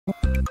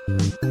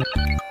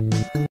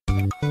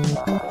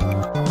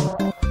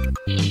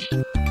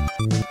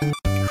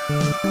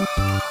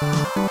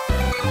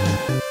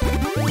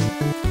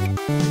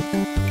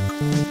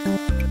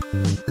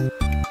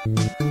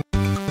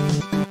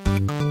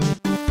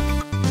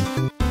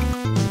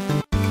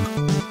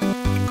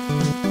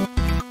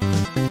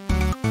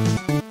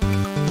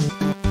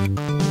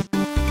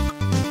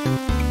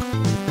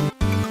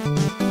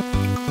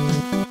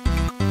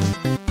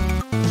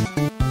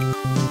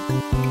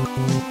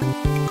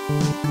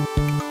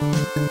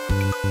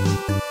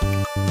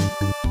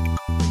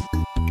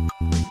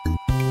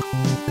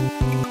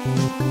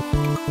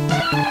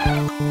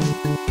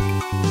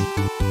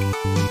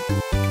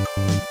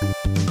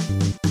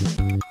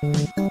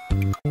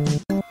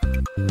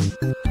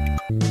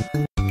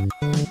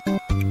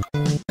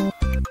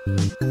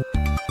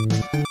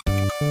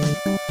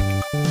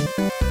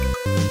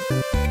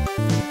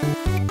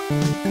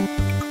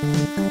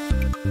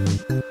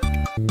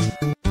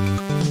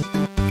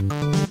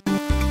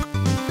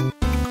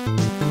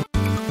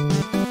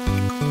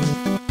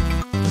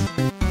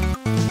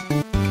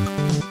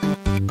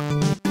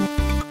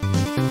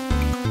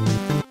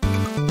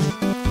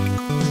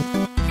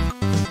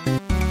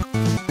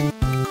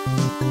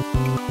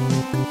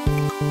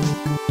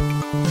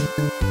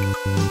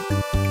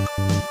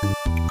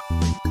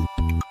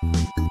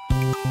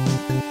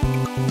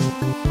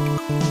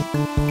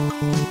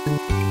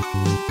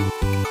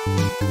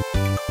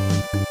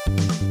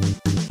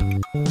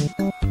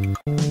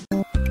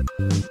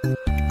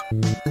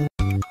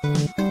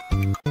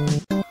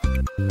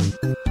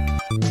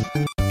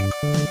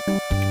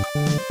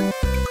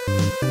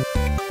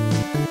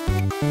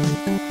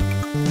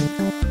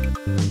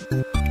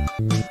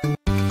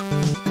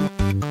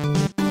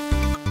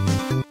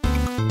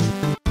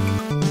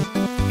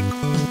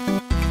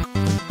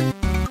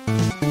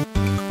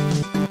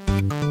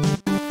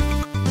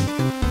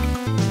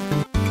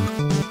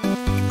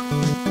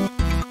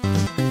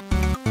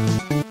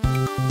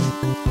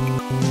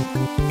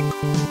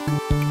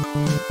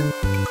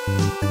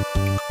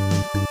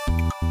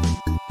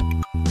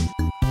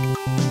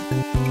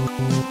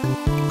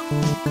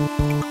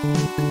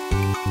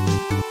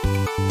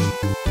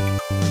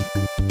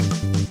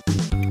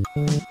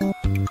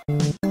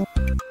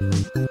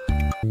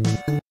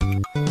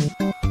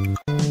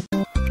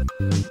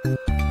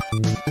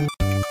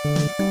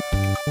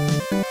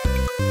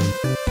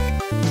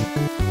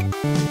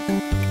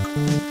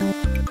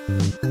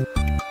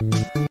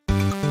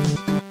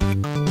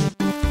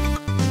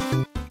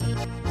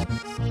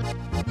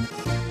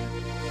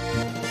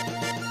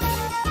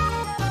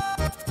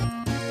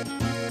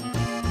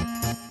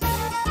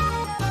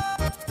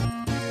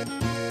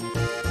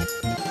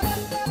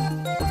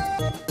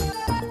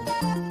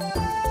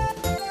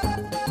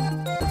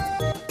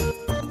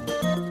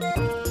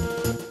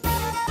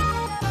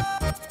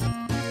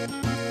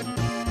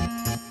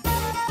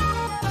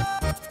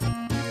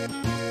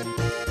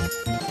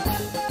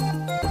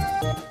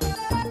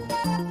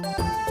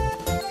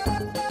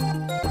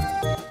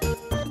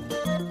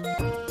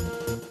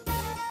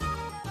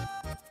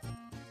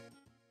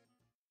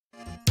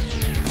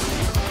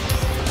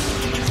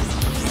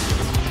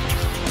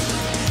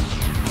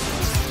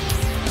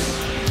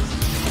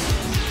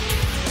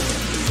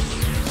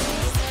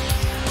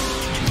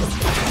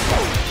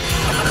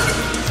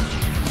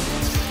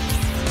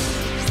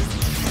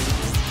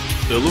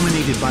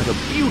Illuminated by the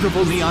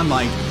beautiful neon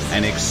light,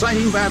 an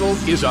exciting battle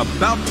is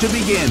about to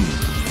begin.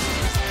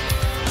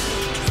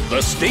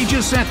 The stage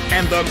is set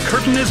and the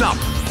curtain is up.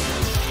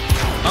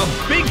 A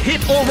big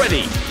hit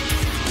already.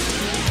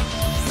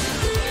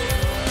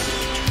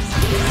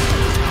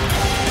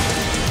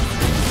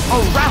 A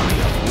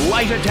rally of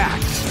light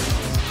attacks.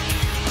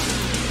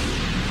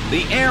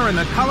 The air in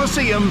the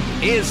Colosseum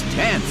is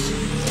tense.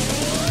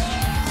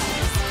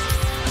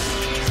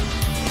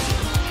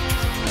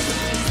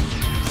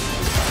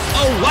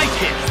 A light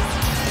hit.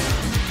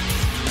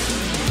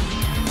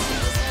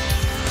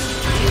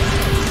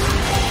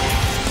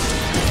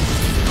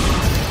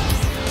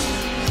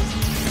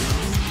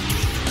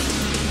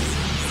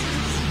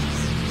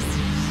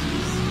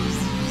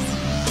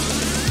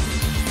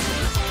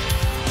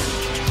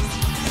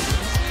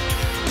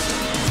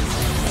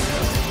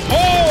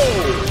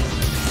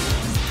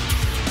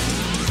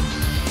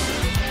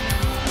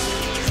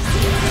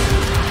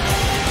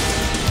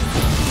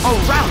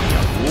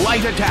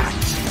 Light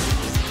attacks.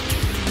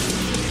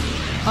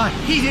 A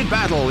heated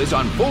battle is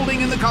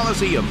unfolding in the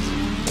Colosseum.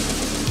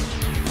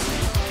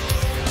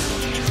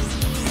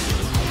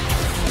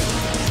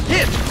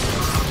 Hit!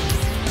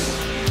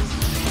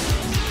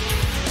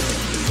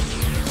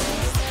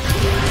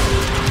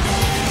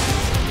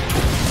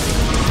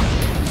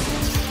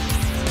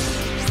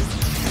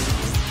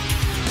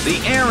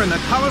 The air in the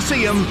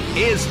Colosseum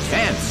is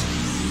tense.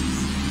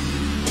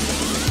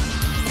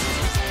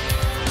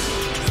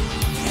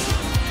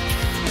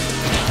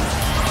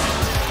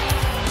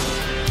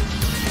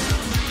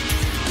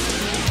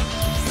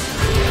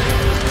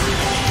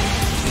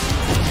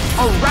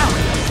 A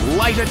rally of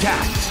light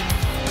attacks.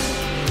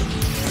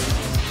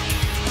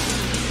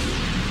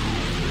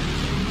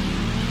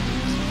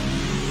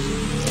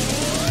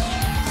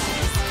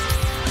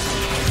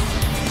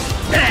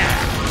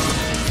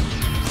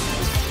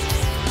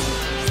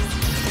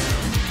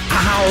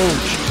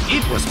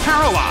 was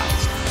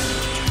paralyzed.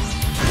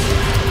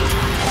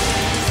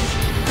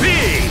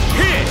 Big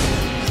hit!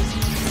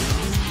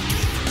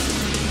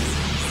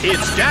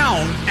 It's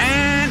down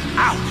and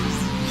out.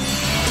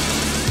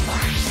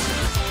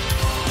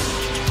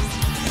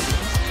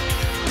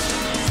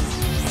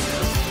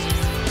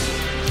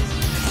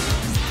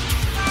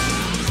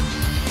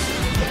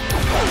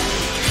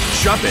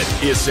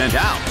 Shuppet is sent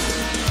out.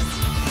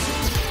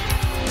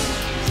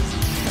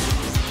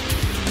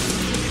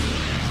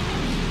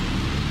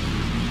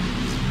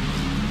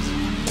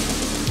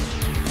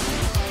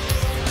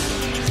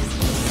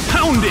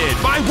 Pounded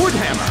by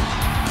Woodhammer.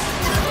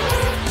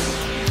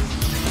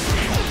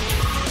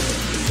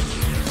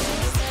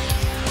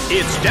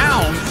 It's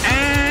down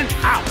and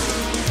out.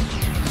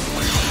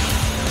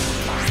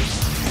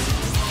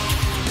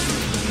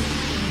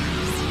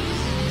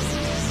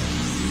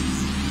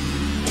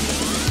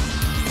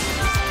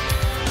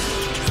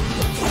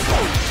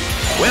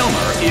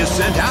 Wilmer is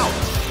sent out.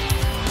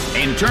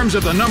 In terms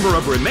of the number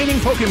of remaining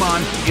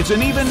Pokémon, it's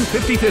an even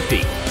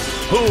 50-50.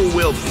 Who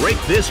will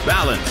break this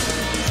balance?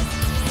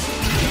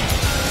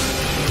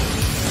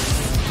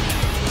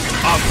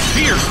 A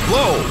fierce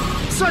blow!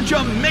 Such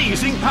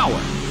amazing power!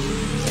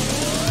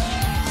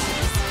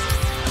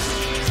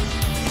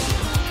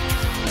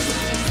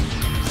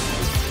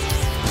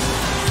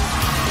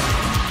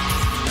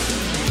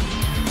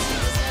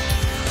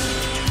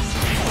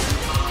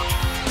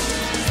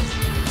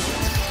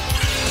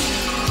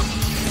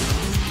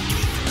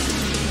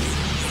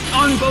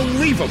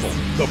 Unbelievable!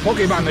 The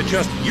Pokémon that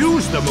just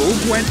used the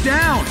move went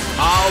down.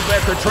 I'll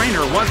bet the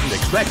trainer wasn't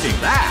expecting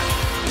that.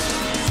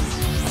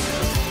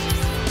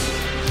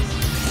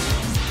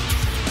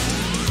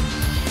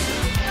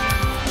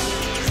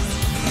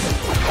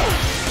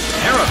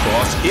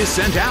 Heracross is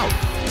sent out.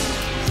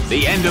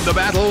 The end of the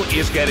battle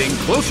is getting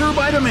closer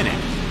by the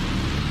minute.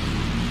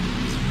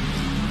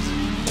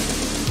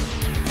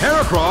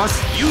 Heracross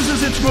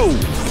uses its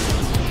move.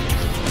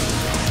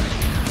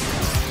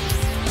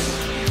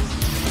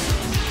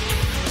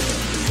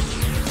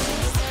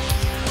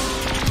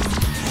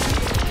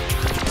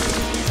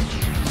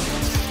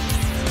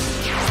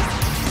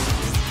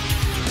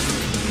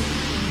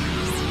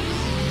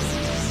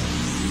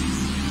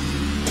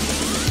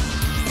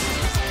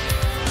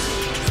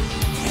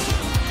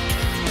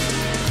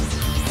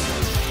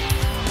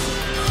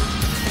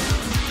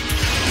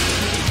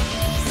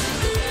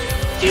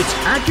 Its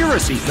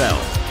accuracy fell.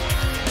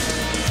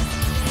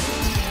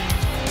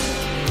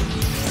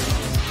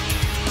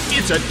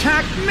 Its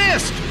attack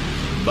missed.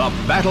 The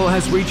battle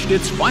has reached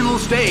its final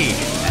stage,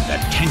 and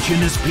the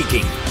tension is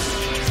peaking.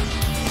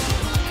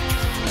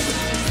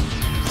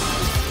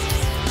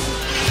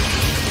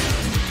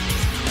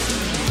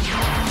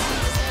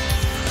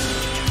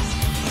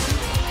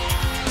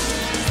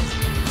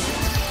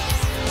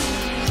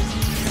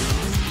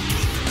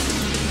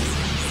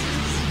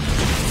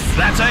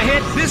 That's a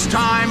hit this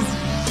time.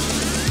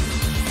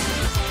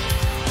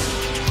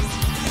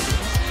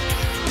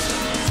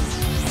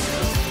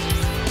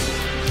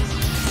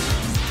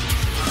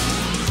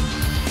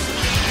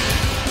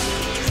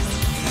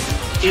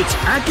 Its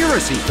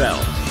accuracy fell.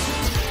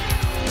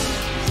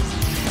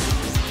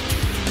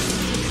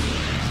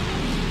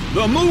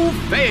 The move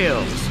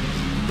fails.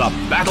 The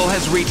battle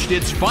has reached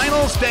its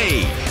final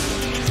stage.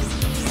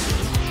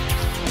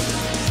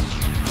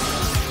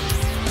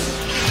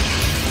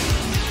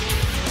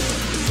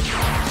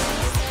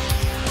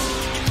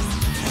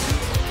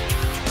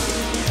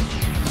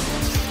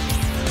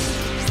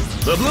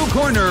 The blue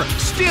corner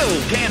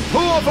still can't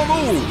pull off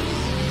a move.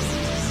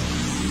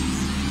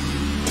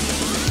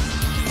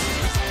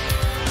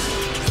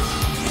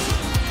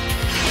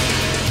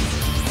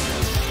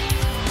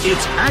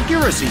 Its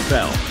accuracy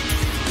fell.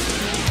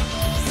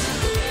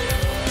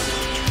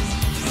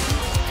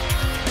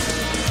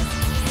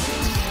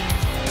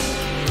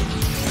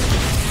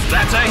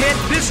 That's a hit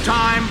this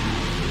time.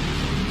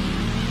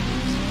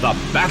 The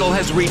battle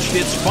has reached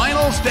its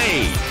final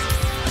stage.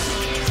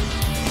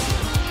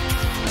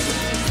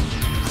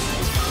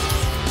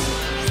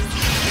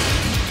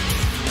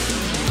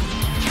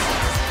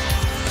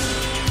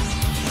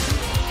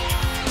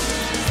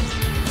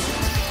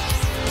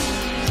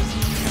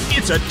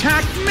 Its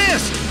attack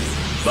missed!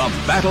 The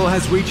battle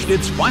has reached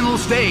its final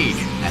stage,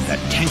 and the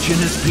tension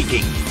is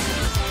peaking.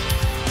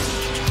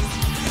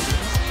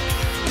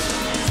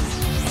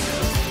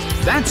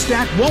 That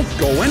stat won't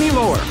go any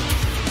lower.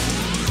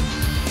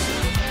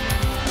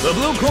 The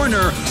blue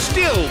corner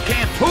still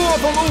can't pull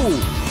off a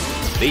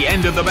move. The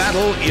end of the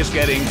battle is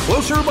getting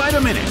closer by the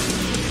minute.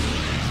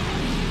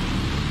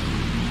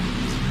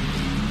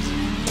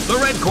 The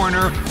red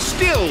corner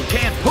still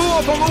can't pull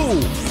off a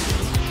move.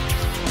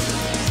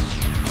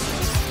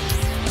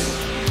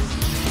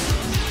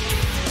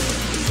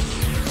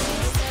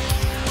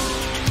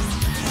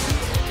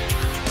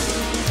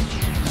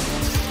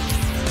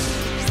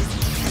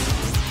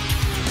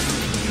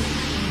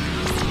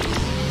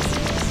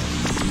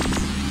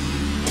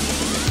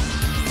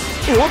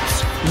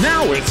 Whoops!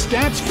 Now its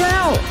stats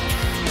fell!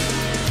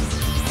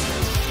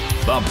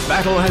 The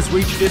battle has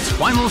reached its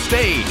final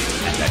stage,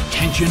 and the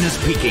tension is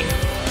peaking.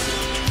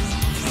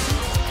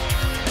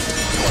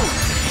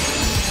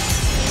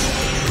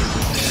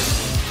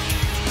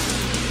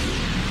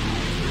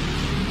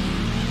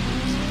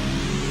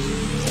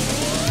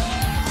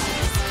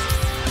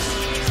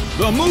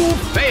 The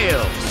move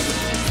fails.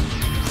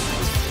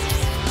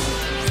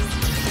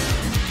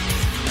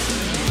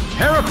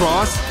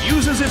 Heracross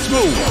uses its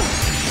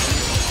move.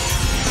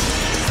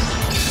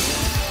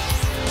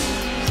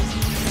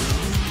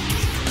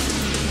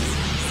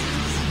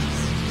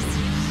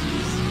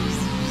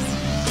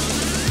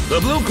 The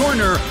blue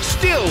corner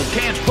still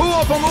can't pull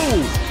off a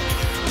move.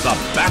 The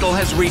battle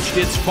has reached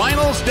its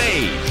final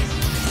stage.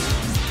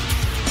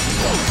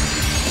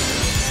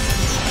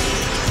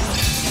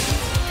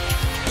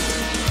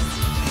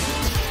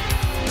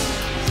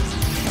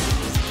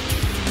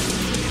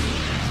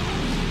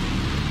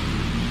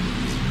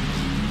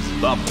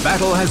 The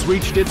battle has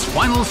reached its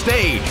final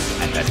stage,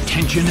 and the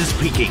tension is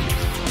peaking.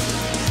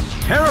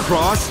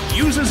 Heracross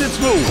uses its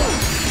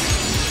move.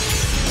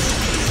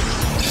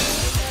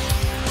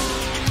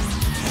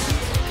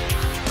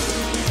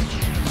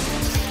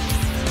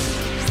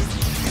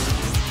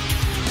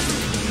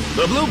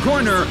 The blue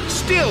corner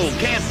still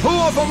can't pull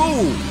off a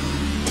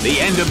move.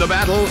 The end of the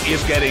battle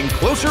is getting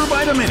closer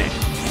by the minute.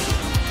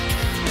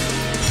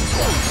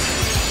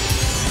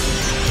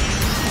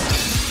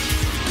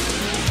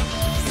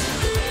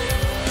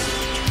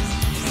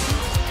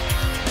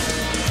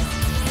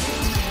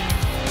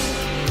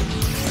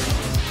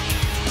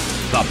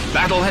 The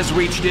battle has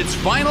reached its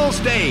final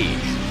stage.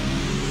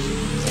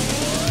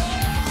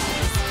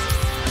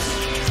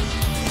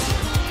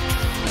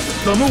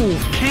 The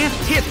move can't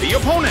hit the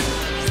opponent.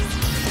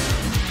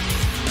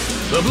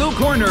 The blue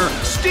corner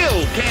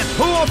still can't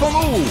pull off a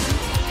move.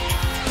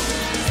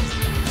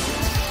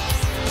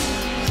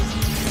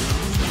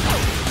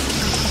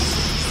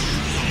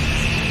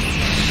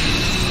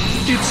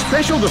 Its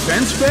special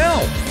defense fell.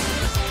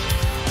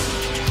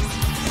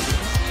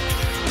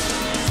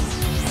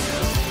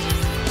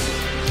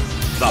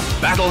 The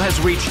battle has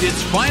reached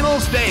its final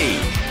stage.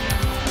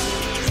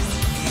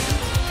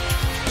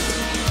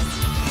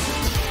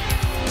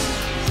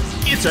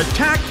 Its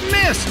attack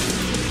missed.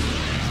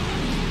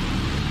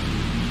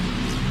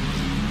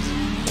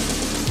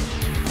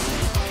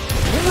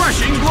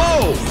 Rushing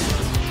blow.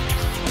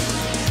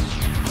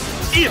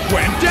 It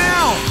went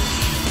down.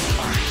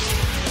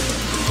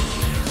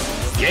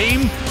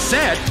 Game,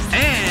 set,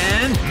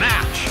 and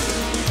match.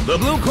 The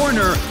blue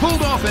corner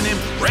pulled off an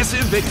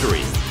impressive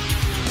victory.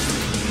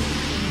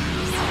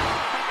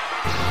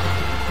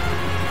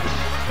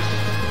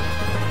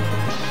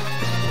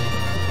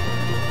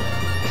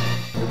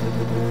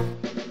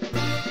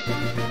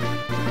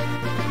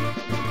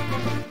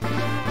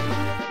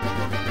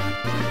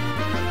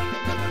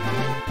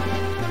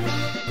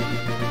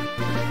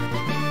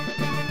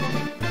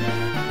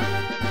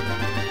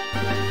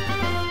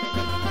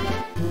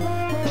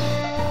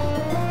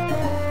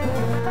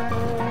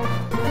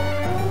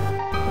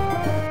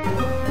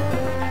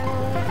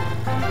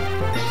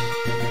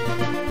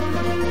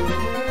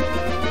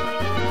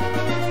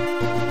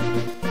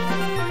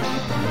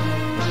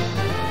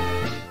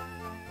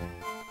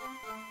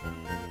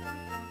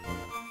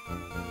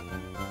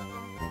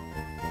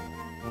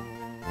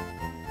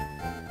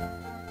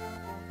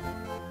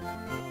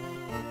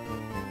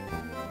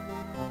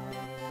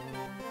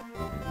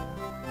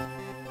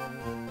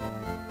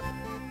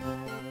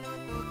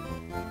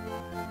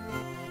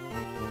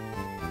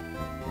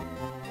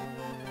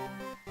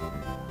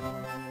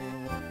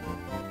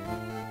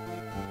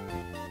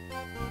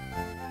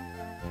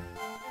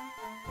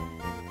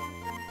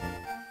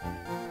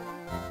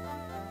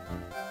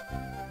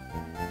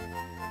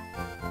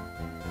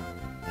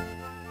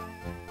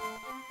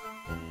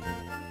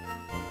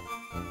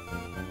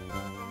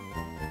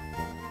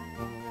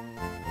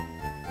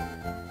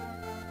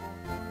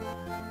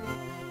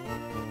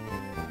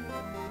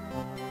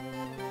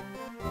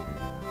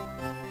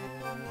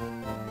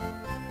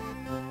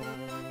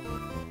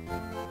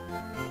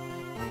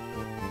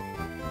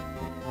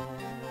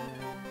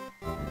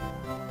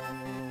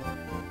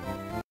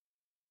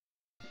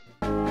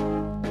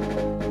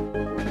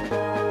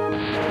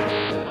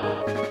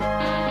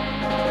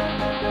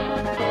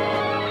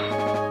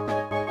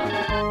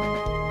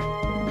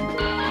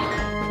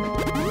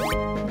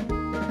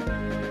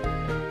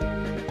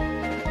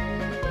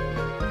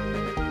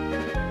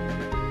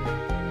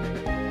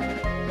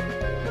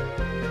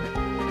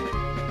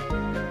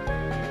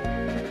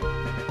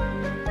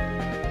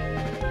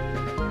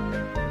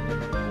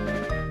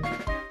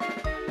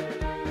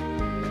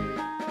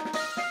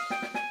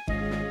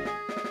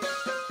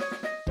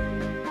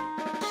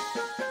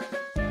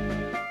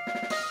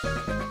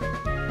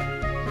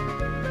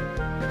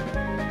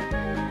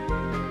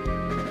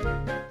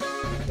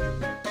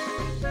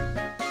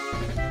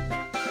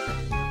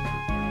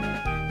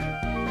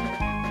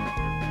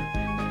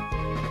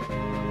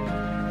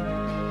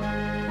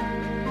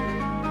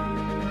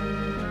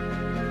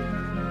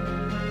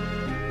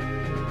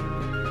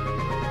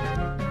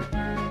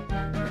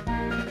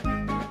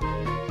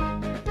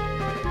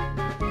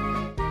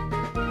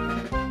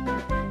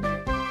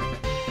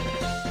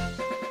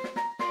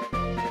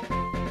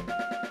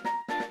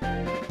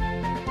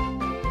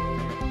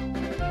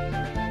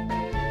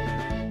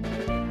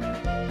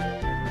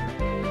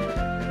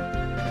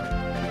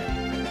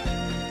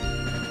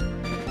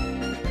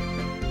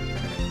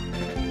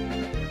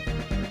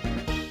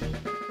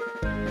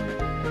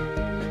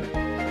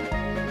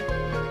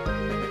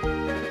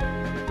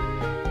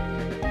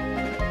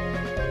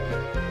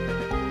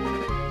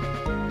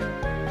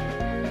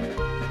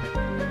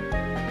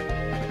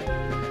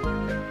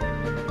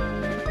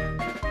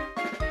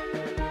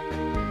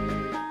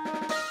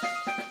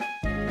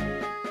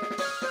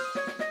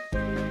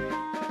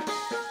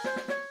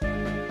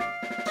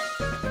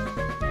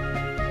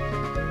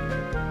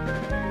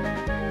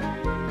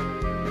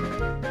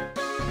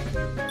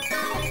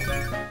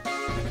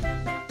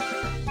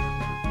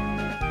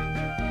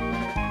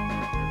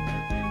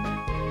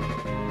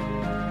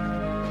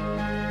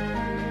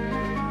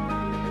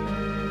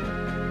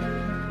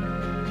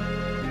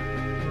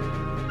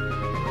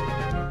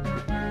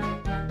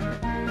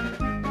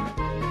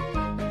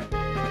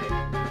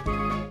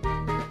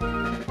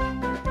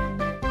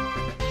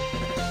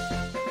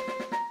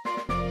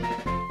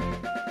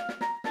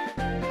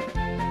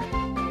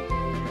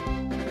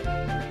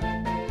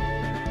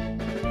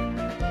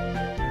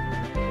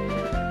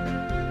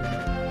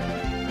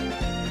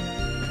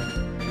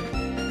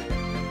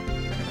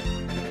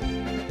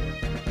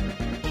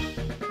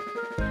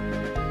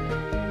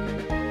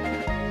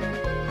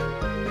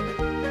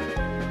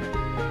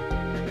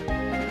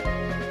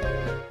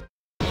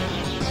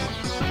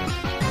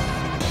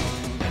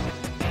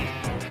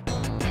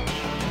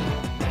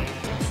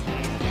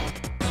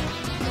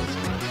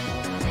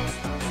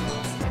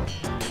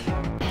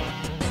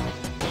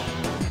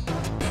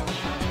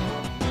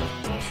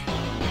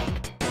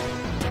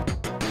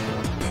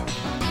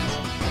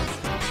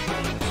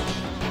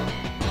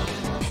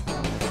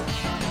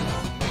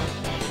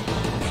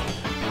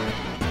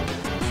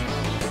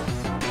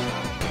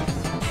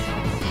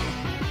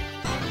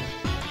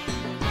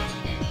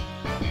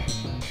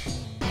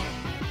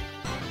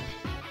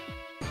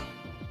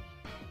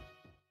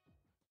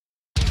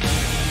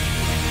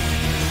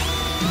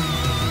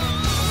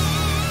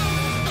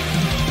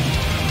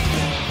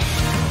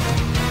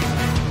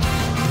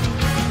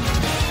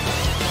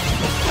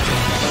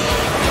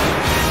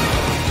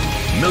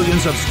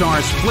 Millions of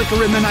stars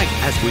flicker in the night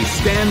as we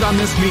stand on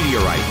this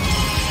meteorite.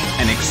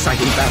 An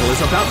exciting battle is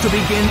about to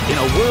begin in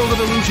a world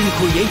of illusion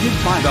created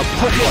by the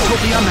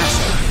Poketopia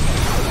Master.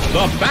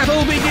 The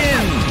battle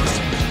begins!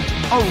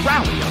 A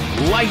rally of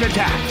light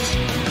attacks.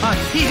 A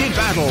heated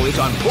battle is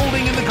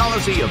unfolding in the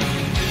Colosseum.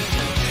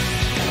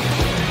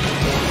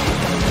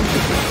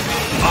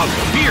 A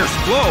fierce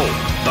blow.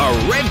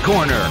 The red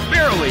corner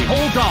barely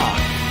holds on.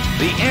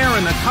 The air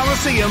in the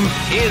Colosseum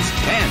is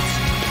tense.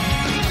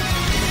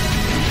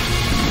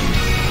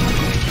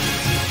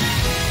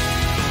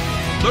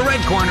 The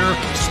red corner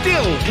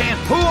still can't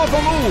pull off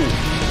a move.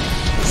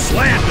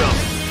 Slammed him.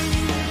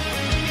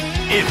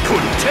 It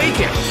couldn't take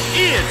it.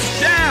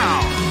 It's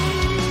down.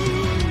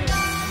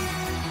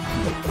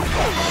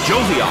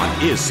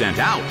 Jolteon is sent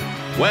out.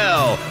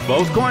 Well,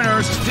 both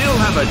corners still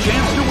have a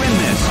chance to win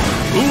this.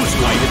 Who's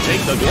going to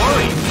take the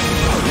glory?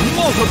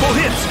 Multiple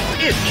hits.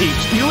 It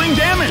keeps dealing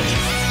damage.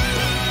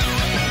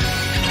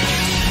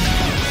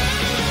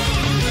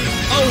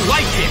 A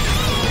light hit.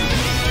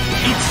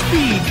 Its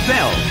speed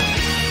fell.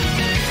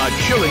 A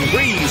chilling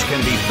breeze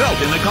can be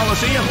felt in the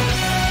Colosseum.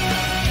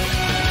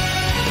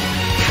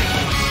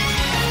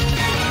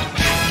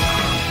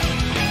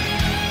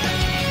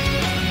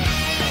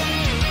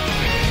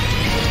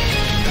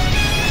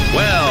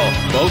 Well,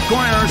 both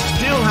corners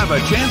still have a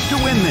chance to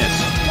win this.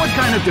 What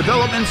kind of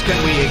developments can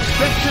we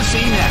expect to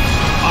see next?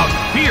 A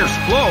fierce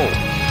blow.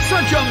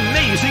 Such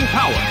amazing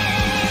power.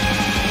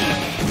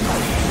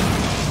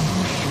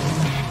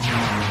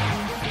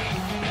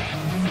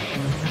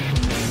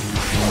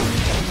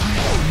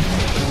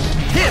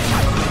 Hit!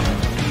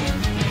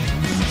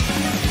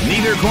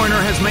 Neither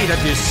corner has made a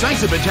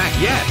decisive attack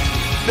yet.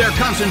 Their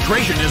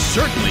concentration is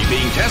certainly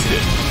being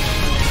tested.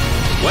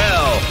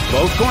 Well,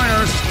 both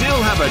corners still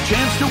have a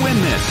chance to win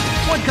this.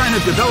 What kind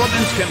of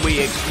developments can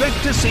we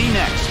expect to see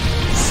next?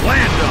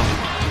 Slammed him!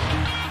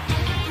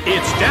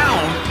 It's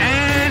down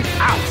and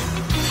out!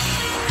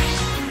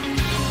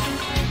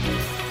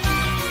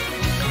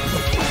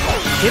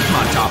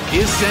 Hitmontop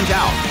is sent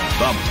out.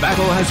 The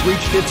battle has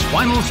reached its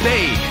final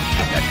stage.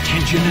 The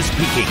tension is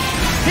peaking.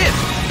 Hit!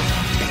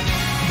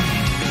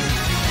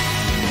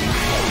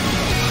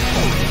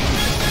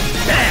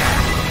 There!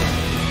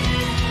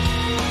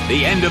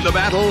 The end of the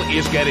battle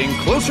is getting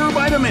closer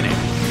by the minute.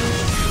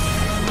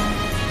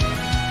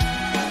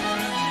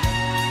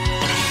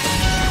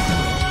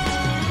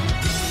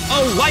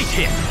 A light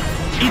hit.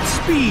 Its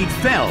speed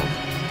fell.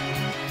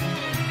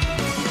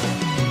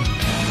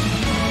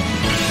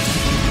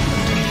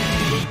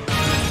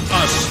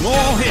 A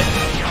small hit.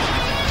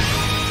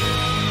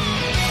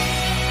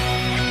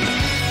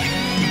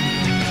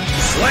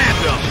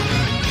 Slammed him.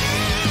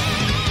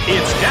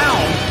 It's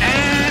down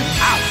and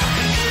out.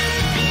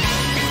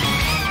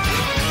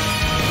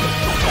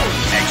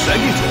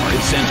 Exeggutor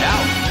is sent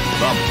out.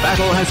 The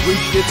battle has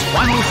reached its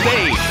final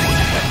stage.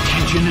 The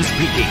tension is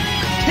peaking.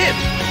 Hit!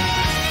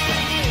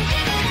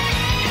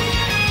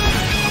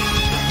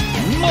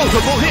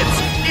 Multiple hits.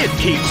 It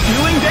keeps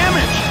dealing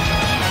damage.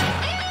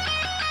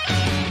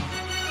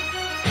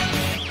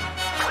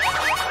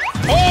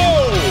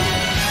 Oh!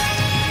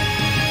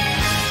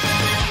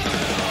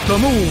 The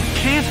move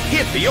can't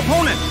hit the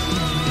opponent.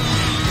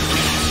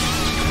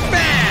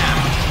 Bam!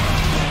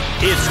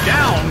 It's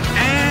down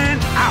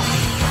and out.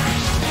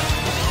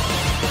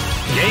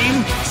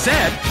 Game,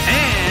 set,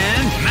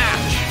 and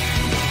match.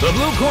 The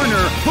blue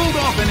corner pulled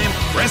off an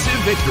impressive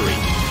victory.